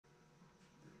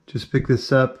Just picked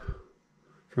this up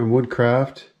from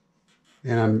Woodcraft,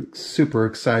 and I'm super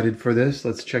excited for this.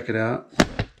 Let's check it out.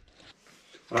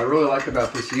 What I really like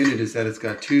about this unit is that it's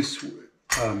got two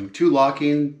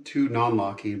locking, two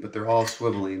non-locking, but they're all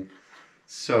swiveling.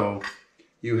 So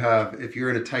you have, if you're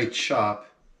in a tight shop,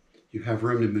 you have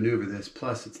room to maneuver this.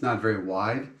 Plus, it's not very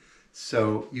wide,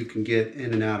 so you can get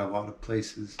in and out of a lot of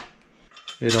places.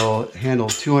 It'll handle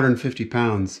 250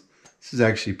 pounds. This is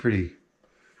actually pretty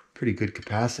good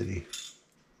capacity.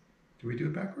 Do we do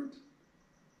it backwards?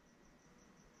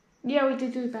 Yeah, we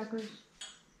did do it backwards.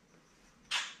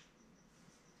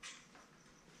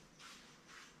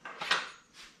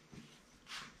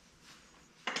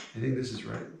 I think this is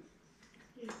right.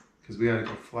 Yeah. Because we gotta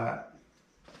go flat.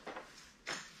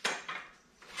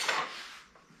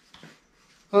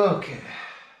 Okay.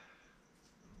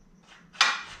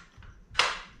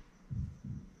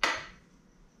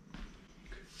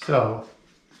 So,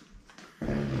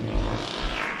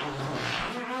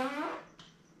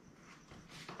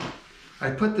 I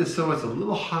put this so it's a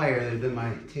little higher than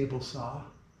my table saw,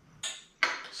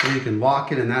 so you can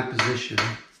lock it in that position.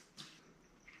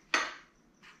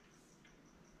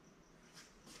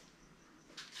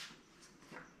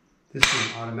 This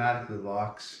one automatically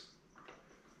locks.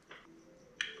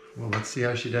 Well, let's see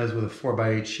how she does with a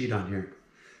 4x8 sheet on here.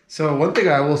 So one thing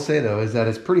I will say though is that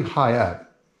it's pretty high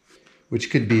up,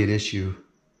 which could be an issue.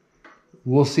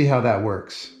 We'll see how that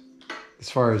works as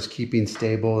far as keeping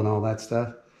stable and all that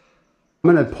stuff.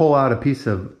 I'm going to pull out a piece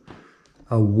of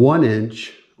a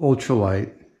 1-inch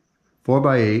ultralight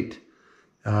 4x8.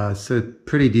 So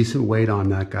pretty decent weight on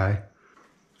that guy.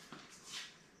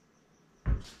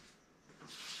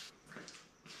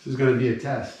 This is going to be a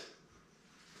test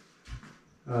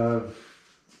of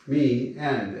me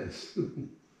and this.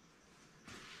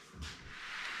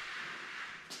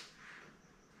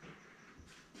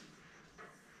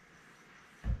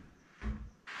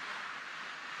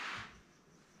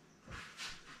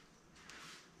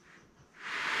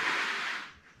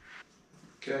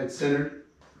 Okay, it's centered.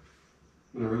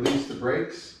 I'm going to release the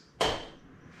brakes.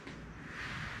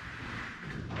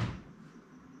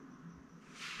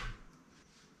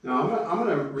 Now I'm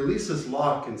going to release this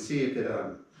lock and see if it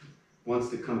wants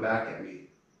to come back at me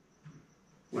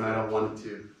when I don't want it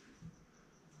to.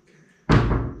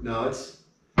 Okay. No, it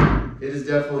is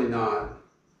definitely not.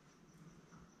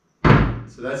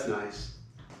 So that's nice.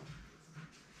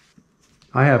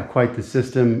 I have quite the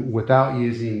system without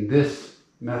using this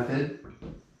method.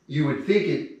 You would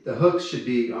think the hooks should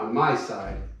be on my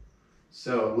side.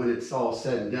 So when it's all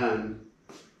said and done,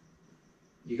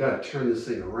 you got to turn this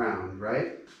thing around,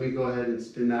 right? Let me go ahead and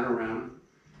spin that around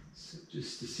so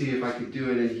just to see if I could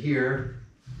do it in here.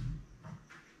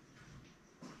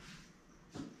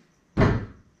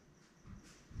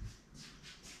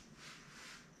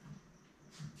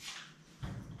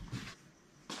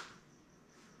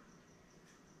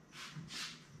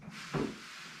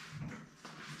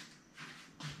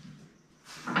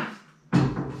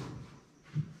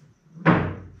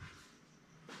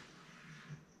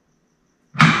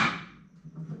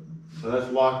 So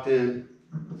that's locked in,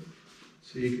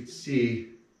 so you can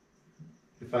see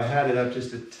if I had it up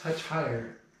just a touch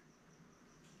higher,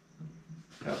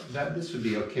 this would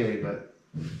be okay, but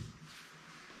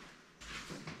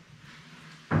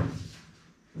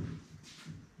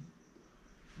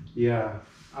yeah,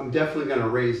 I'm definitely going to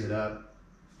raise it up.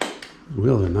 The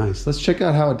wheels are nice. Let's check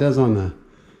out how it does on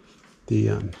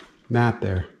the mat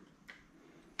there.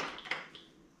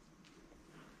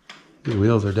 The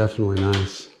wheels are definitely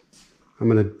nice. I'm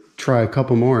going to try a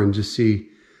couple more and just see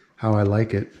how I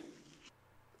like it.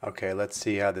 Okay, let's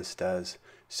see how this does.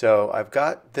 So I've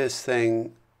got this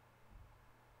thing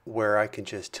where I can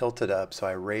just tilt it up. So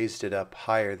I raised it up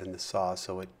higher than the saw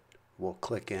so it will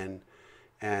click in.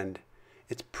 And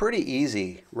it's pretty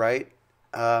easy, right?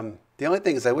 The only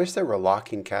thing is I wish there were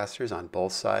locking casters on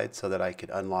both sides so that I could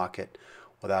unlock it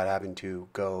without having to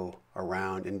go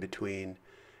around in between.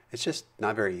 It's just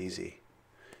not very easy.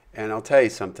 And I'll tell you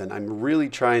something, I'm really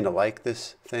trying to like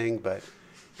this thing, but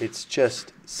it's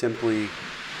just simply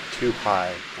too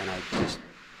high, and I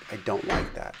don't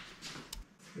like that.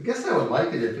 I guess I would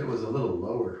like it if it was a little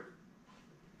lower.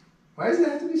 Why does it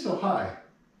have to be so high?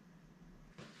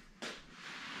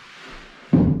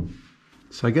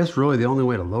 So I guess really the only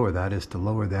way to lower that is to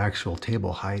lower the actual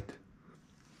table height.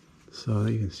 So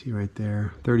you can see right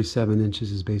there, 37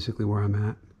 inches is basically where I'm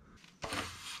at.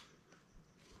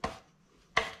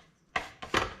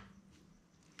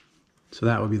 So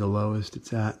that would be the lowest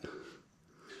it's at.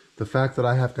 The fact that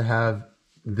I have to have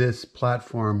this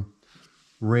platform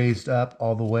raised up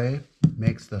all the way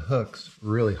makes the hooks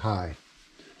really high.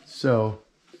 So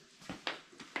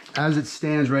as it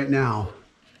stands right now,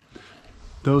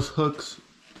 those hooks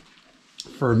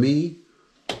for me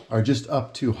are just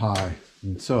up too high.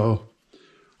 And so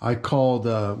I called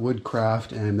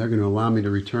Woodcraft and they're going to allow me to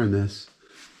return this.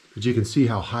 But you can see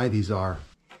how high these are.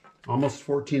 Almost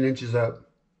 14 inches up.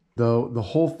 Though the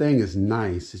whole thing is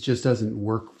nice, it just doesn't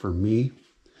work for me.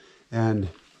 And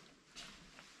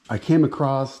I came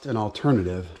across an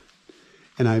alternative,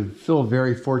 and I feel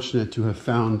very fortunate to have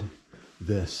found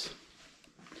this.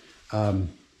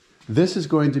 This is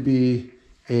going to be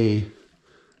a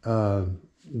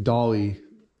dolly,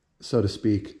 so to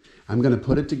speak. I'm going to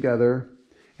put it together,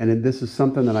 and this is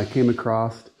something that I came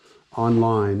across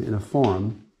online in a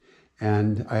forum,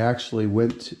 and I actually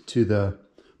went to the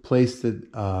place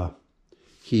that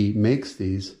he makes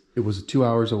these. It was 2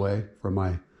 hours away from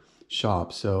my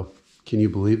shop, so can you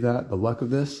believe that? The luck of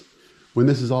this? When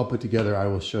this is all put together, I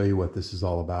will show you what this is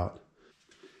all about.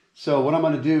 So what I'm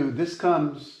going to do, this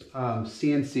comes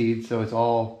CNC'd, so it's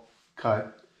all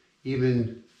cut,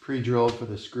 even pre-drilled for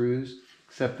the screws,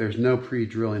 except there's no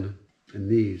pre-drilling in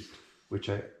these, which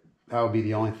that would be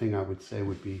the only thing I would say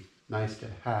would be nice to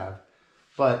have.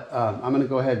 But I'm going to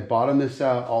go ahead and bottom this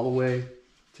out all the way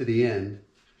to the end,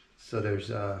 so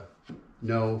there's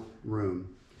no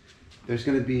room. There's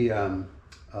going to be a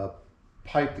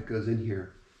pipe that goes in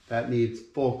here that needs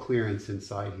full clearance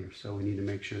inside here, so we need to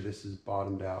make sure this is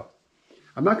bottomed out.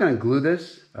 I'm not going to glue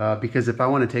this because if I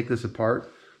want to take this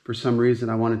apart, for some reason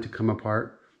I want it to come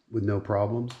apart with no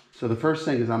problems. So the first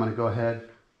thing is I'm going to go ahead,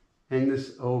 hang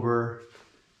this over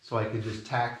so I can just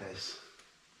tack this.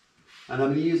 And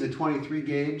I'm going to use a 23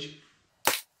 gauge.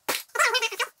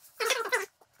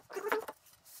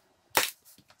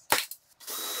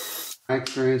 My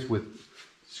experience with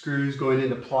screws going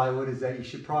into plywood is that you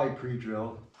should probably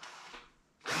pre-drill.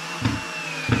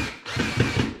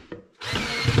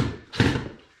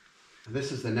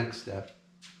 This is the next step.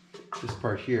 This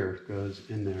part here goes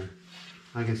in there.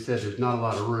 Like I said, there's not a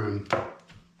lot of room.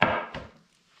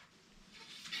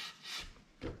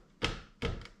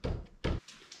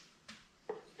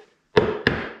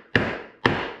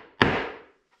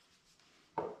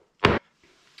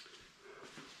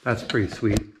 That's pretty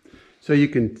sweet. So you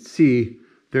can see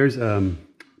there's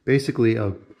basically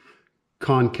a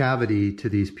concavity to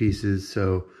these pieces.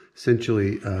 So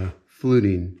essentially a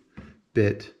fluting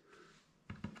bit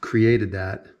created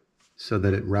that so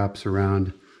that it wraps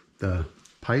around the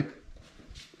pipe.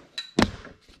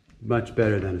 Much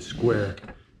better than a square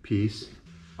piece.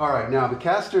 All right, now the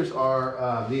casters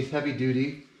are these heavy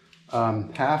duty.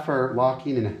 Half are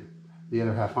locking and the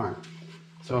other half aren't.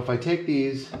 So if I take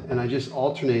these and I just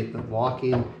alternate the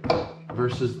locking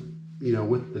versus, you know,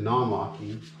 with the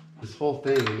non-locking, this whole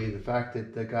thing, I mean, the fact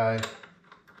that the guy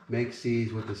makes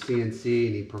these with the CNC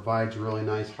and he provides really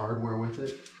nice hardware with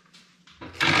it.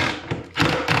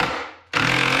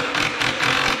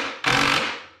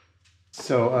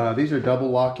 So these are double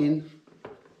locking,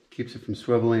 keeps it from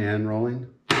swiveling and rolling.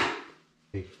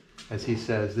 As he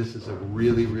says, this is a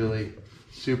really, really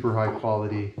super high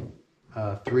quality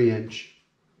 3-inch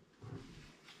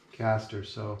caster,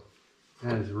 so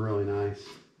that is really nice.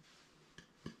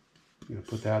 I'm gonna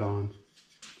put that on.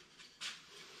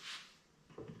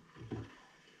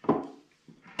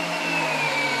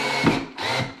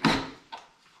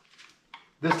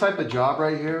 This type of job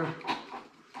right here,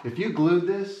 if you glued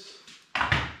this,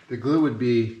 the glue would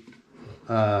be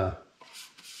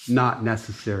not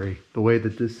necessary the way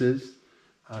that this is.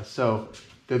 So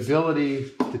the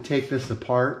ability to take this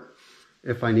apart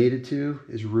if I needed to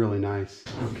is really nice.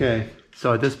 Okay,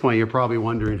 so at this point you're probably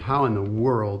wondering how in the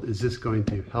world is this going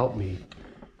to help me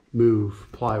move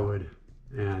plywood?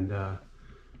 And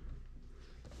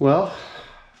well,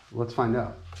 let's find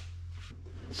out.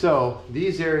 So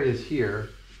these areas here,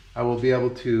 I will be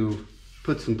able to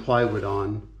put some plywood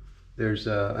on. There's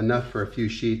enough for a few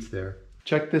sheets there.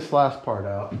 Check this last part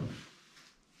out.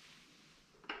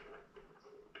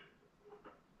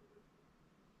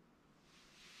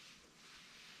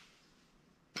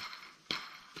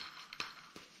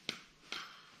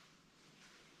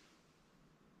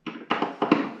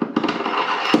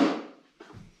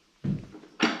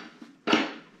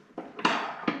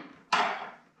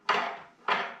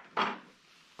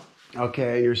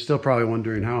 Okay, you're still probably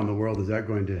wondering how in the world is that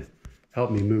going to help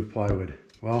me move plywood?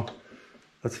 Well,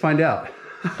 let's find out.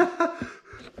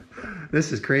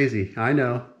 This is crazy, I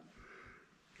know.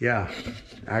 Yeah,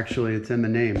 actually it's in the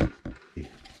name.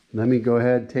 Let me go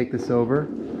ahead, take this over,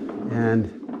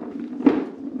 and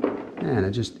man,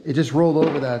 it just rolled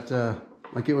over that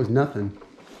like it was nothing.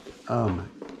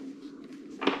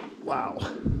 Wow.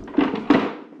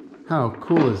 How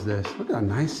cool is this? Look how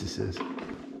nice this is.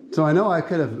 So I know I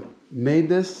could have made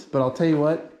this, but I'll tell you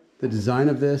what, the design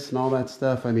of this and all that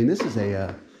stuff, I mean, this is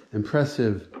a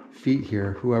impressive feat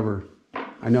here. Whoever,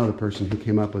 I know the person who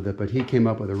came up with it, but he came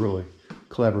up with a really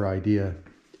clever idea.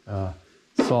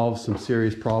 Solves some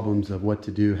serious problems of what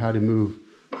to do, how to move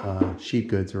sheet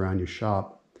goods around your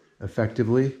shop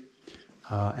effectively.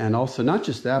 And also not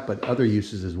just that, but other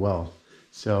uses as well.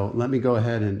 So let me go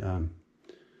ahead and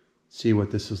see what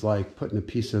this is like, putting a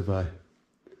piece of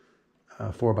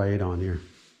 4x8 on here.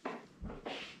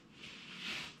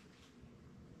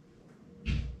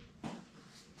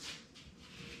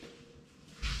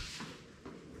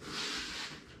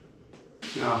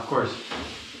 Now, of course,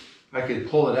 I could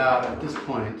pull it out at this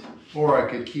point, or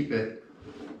I could keep it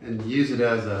and use it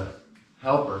as a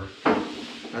helper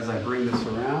as I bring this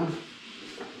around.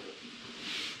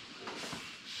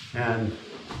 And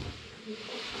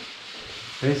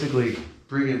basically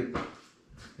bring it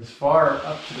as far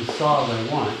up to the saw as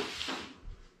I want.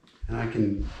 And I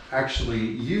can actually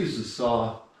use the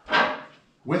saw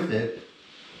with it,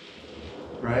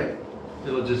 right?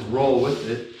 It'll just roll with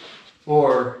it.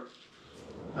 Or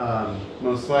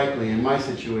most likely in my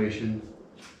situation,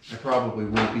 I probably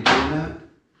won't be doing that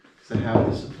because I have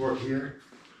the support here.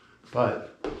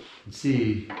 But you can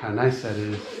see how nice that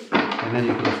is. And then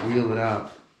you can just wheel it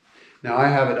out. Now I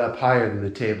have it up higher than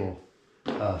the table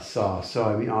saw. So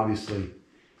I mean, obviously,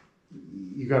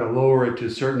 you got to lower it to a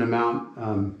certain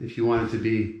amount if you want it to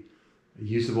be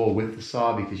usable with the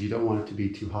saw, because you don't want it to be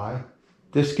too high.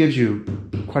 This gives you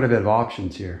quite a bit of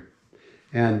options here,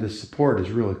 and the support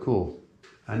is really cool.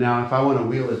 Now if I want to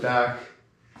wheel it back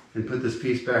and put this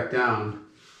piece back down,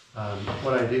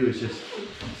 what I do is just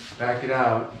back it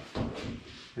out.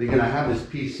 And again, I have this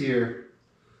piece here,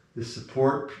 this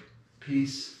support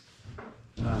piece,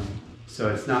 so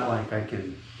it's not like I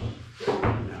can,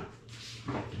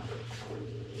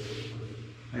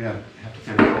 I have to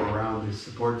kind of go around this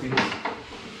support piece.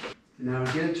 And now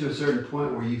get it to a certain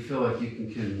point where you feel like you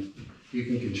can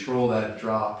control that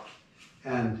drop.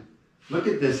 And look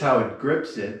at this, how it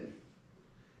grips it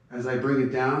as I bring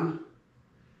it down.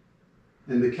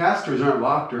 And the casters aren't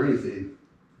locked or anything.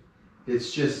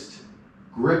 It's just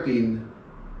gripping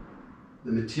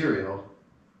the material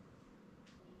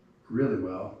really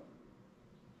well.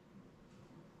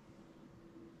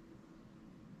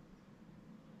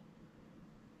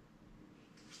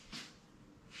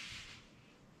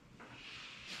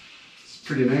 It's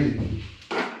pretty amazing.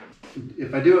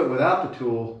 If I do it without the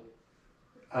tool,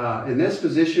 in this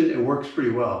position, it works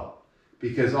pretty well,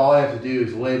 because all I have to do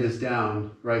is lay this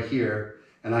down right here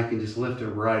and I can just lift it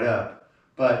right up.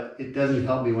 But it doesn't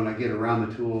help me when I get around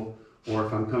the tool, or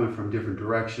if I'm coming from different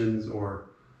directions, or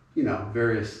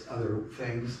various other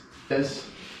things. This.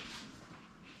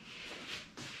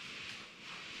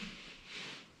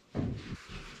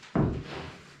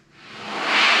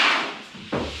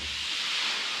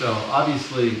 So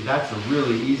obviously that's a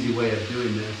really easy way of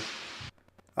doing this.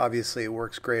 Obviously it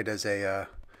works great as a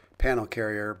panel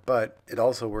carrier, but it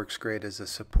also works great as a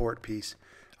support piece.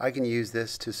 I can use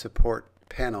this to support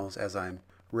panels as I'm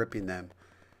ripping them.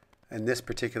 In this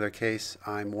particular case,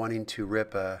 I'm wanting to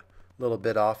rip a little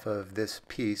bit off of this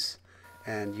piece,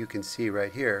 and you can see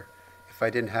right here, if I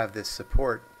didn't have this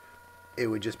support, it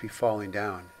would just be falling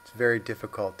down. It's very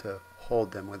difficult to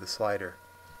hold them with a slider.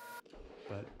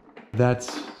 But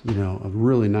that's, a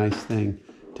really nice thing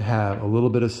to have, a little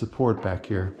bit of support back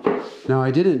here. Now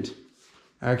I didn't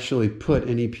actually put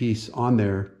any piece on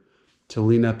there to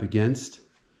lean up against.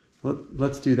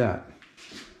 Let's do that.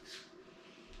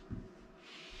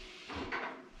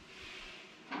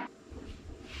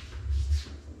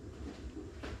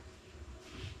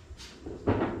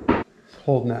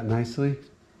 Holding that nicely,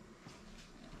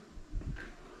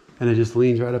 and it just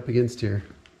leans right up against here.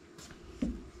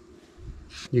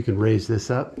 You can raise this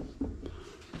up.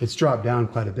 It's dropped down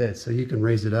quite a bit, so you can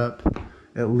raise it up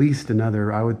at least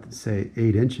another, I would say,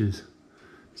 8 inches.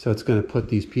 So it's going to put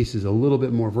these pieces a little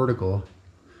bit more vertical,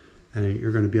 and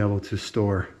you're going to be able to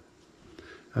store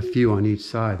a few on each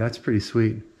side. That's pretty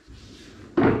sweet.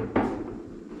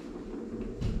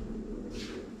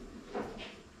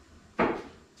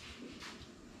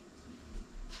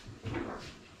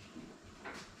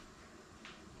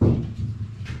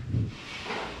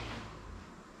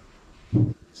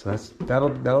 So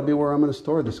that'll be where I'm going to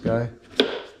store this guy.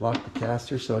 Lock the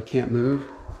caster so it can't move.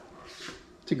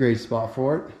 It's a great spot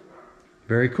for it.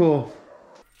 Very cool.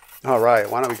 All right,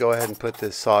 why don't we go ahead and put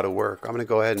this saw to work. I'm going to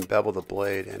go ahead and bevel the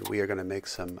blade, and we are going to make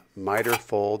some miter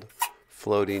fold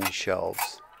floating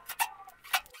shelves.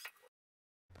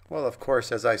 Well, of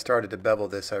course, as I started to bevel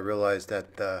this, I realized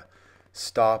that the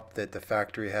stop that the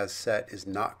factory has set is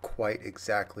not quite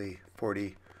exactly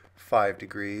 45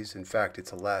 degrees. In fact,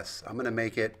 it's less. I'm going to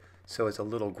make it so it's a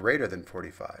little greater than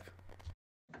 45.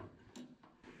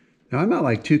 Now, I'm not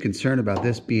like too concerned about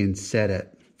this being set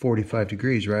at 45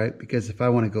 degrees, right? Because if I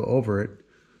want to go over it,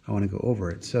 I want to go over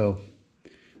it. So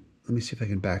let me see if I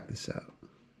can back this out.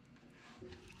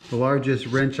 The largest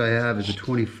wrench I have is a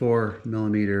 24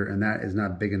 millimeter, and that is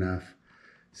not big enough.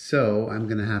 So I'm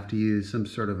going to have to use some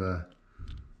sort of a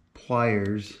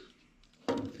pliers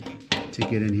to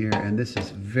get in here, and this is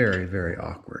very, very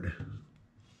awkward.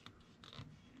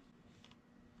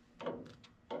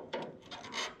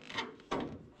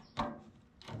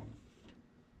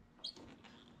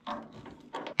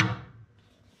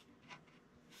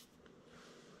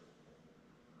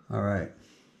 All right.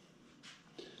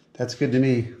 That's good to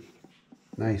me.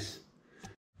 Nice.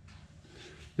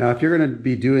 Now, if you're going to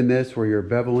be doing this where you're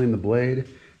beveling the blade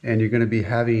and you're going to be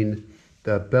having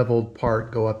the beveled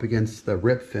part go up against the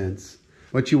rip fence,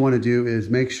 what you want to do is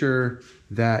make sure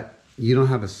that you don't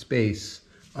have a space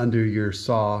under your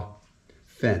saw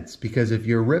fence, because if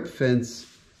your rip fence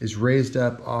is raised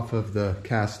up off of the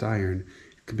cast iron,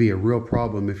 it could be a real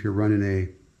problem if you're running a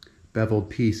beveled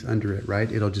piece under it,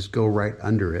 right? It'll just go right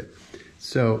under it.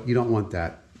 So you don't want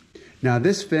that. Now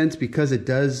this fence, because it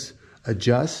does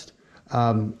adjust,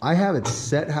 I have it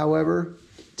set, however,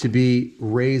 to be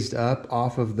raised up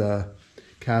off of the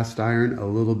cast iron a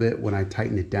little bit when I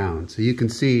tighten it down. So you can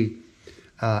see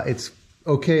it's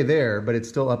okay there, but it's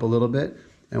still up a little bit.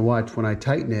 And watch, when I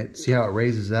tighten it, see how it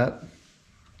raises up?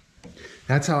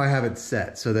 That's how I have it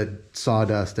set, so that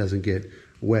sawdust doesn't get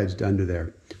wedged under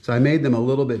there. So I made them a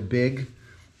little bit big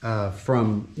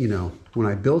from, you know, when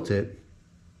I built it.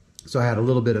 So I had a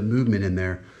little bit of movement in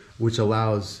there, which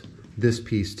allows this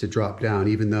piece to drop down,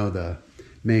 even though the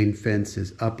main fence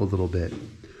is up a little bit.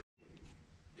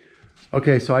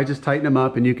 Okay, so I just tighten them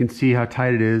up, and you can see how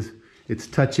tight it is. It's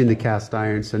touching the cast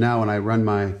iron. So now when I run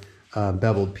my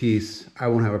beveled piece, I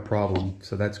won't have a problem.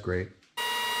 So that's great.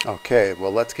 Okay,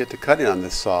 well, let's get to cutting on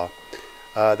this saw.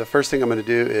 The first thing I'm going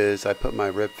to do is I put my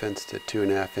rib fence to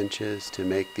 2.5 inches to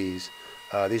make these.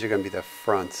 These are going to be the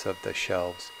fronts of the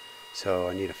shelves. So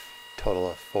I need a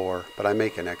total of 4, but I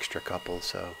make an extra couple,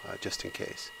 so just in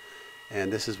case.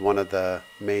 And this is one of the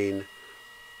main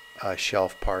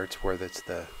shelf parts, where that's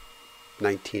the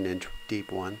 19-inch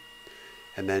deep one.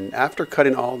 And then after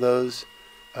cutting all those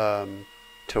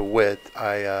to width,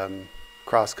 I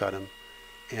cross-cut them.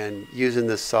 And using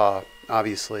this saw,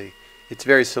 obviously, it's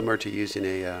very similar to using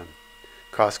a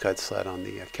cross-cut sled on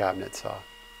the cabinet saw.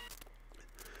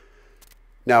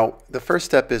 Now, the first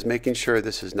step is making sure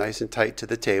this is nice and tight to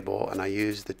the table, and I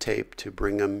use the tape to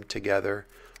bring them together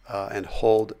and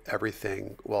hold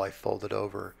everything while I fold it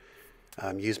over.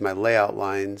 Use my layout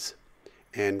lines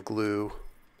and glue,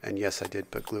 and yes, I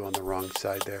did put glue on the wrong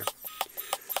side there.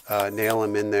 Nail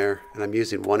them in there, and I'm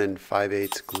using 1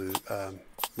 5/8 glue,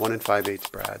 1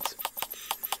 5/8 brads.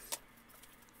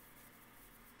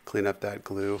 Clean up that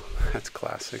glue. That's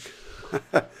classic.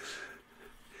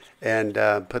 And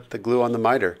put the glue on the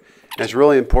miter. And it's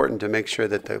really important to make sure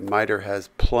that the miter has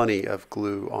plenty of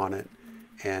glue on it,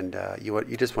 and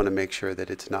you just want to make sure that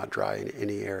it's not dry in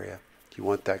any area. You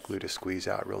want that glue to squeeze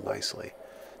out real nicely.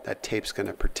 That tape's going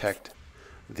to protect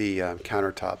the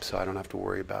countertop, so I don't have to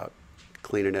worry about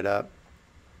cleaning it up.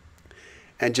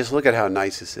 And just look at how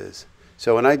nice this is.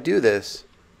 So when I do this,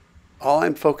 all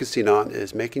I'm focusing on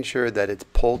is making sure that it's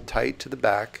pulled tight to the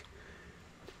back,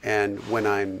 and when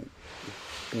I'm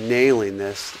nailing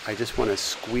this, I just want to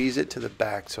squeeze it to the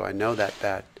back so I know that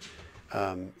that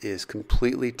is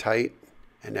completely tight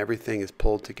and everything is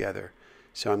pulled together.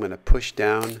 So I'm going to push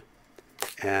down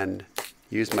and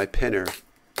use my pinner.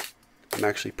 I'm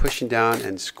actually pushing down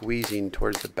and squeezing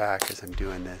towards the back as I'm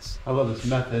doing this. I love this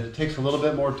method. It takes a little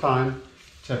bit more time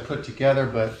to put together,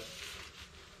 but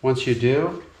once you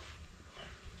do,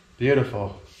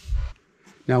 beautiful.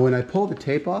 Now when I pull the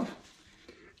tape off,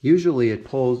 usually it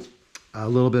pulls a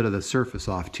little bit of the surface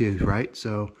off too, right?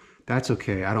 So that's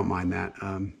okay. I don't mind that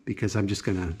because I'm just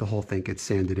gonna, the whole thing gets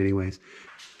sanded anyways.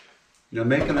 You know,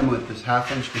 making them with this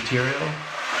 1/2 inch material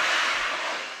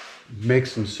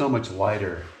makes them so much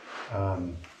lighter.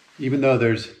 Even though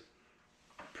there's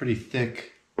pretty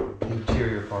thick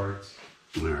interior parts.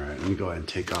 All right, let me go ahead and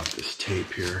take off this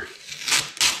tape here.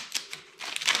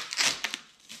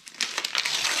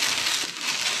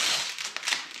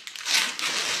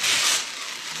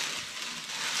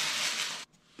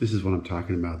 This is what I'm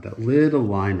talking about, that little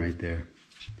line right there.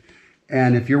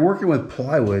 And if you're working with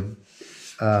plywood,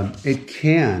 it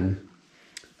can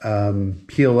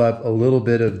peel up a little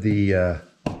bit of the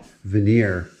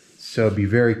veneer. So be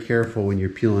very careful when you're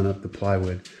peeling up the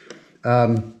plywood.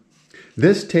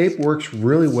 This tape works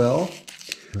really well.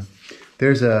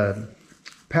 There's a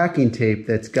packing tape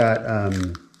that's got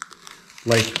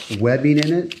like webbing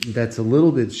in it that's a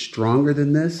little bit stronger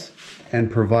than this and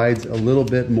provides a little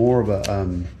bit more of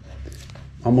a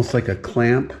almost like a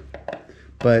clamp.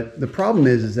 But the problem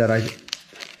is that I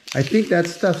think that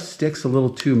stuff sticks a little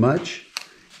too much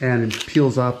and it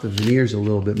peels off the veneers a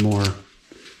little bit more.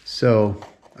 So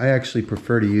I actually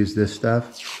prefer to use this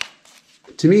stuff.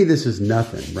 To me, this is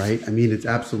nothing, right? I mean, it's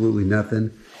absolutely nothing.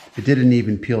 It didn't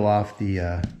even peel off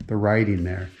the writing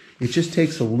there. It just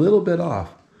takes a little bit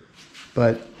off.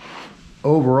 But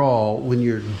overall, when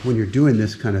you're doing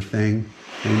this kind of thing,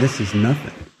 and this is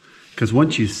nothing. Because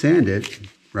once you sand it,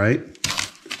 right,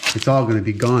 it's all going to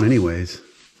be gone anyways.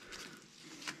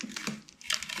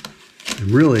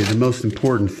 And really, the most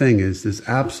important thing is this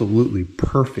absolutely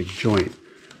perfect joint.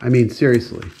 I mean,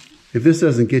 seriously, if this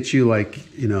doesn't get you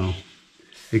like, you know,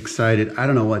 excited, I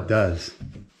don't know what does.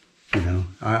 You know,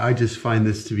 I just find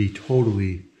this to be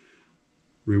totally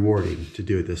rewarding to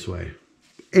do it this way.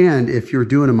 And if you're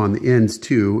doing them on the ends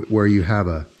too, where you have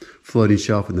a floating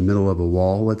shelf in the middle of a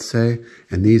wall, let's say,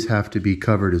 and these have to be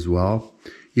covered as well,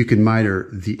 you can miter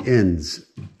the ends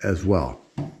as well,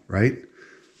 right?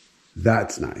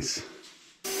 That's nice.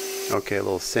 Okay, a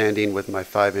little sanding with my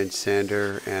 5-inch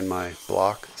sander and my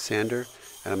block sander.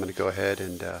 And I'm going to go ahead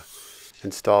and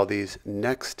install these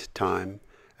next time,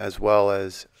 as well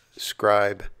as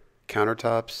scribe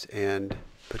countertops and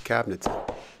put cabinets in.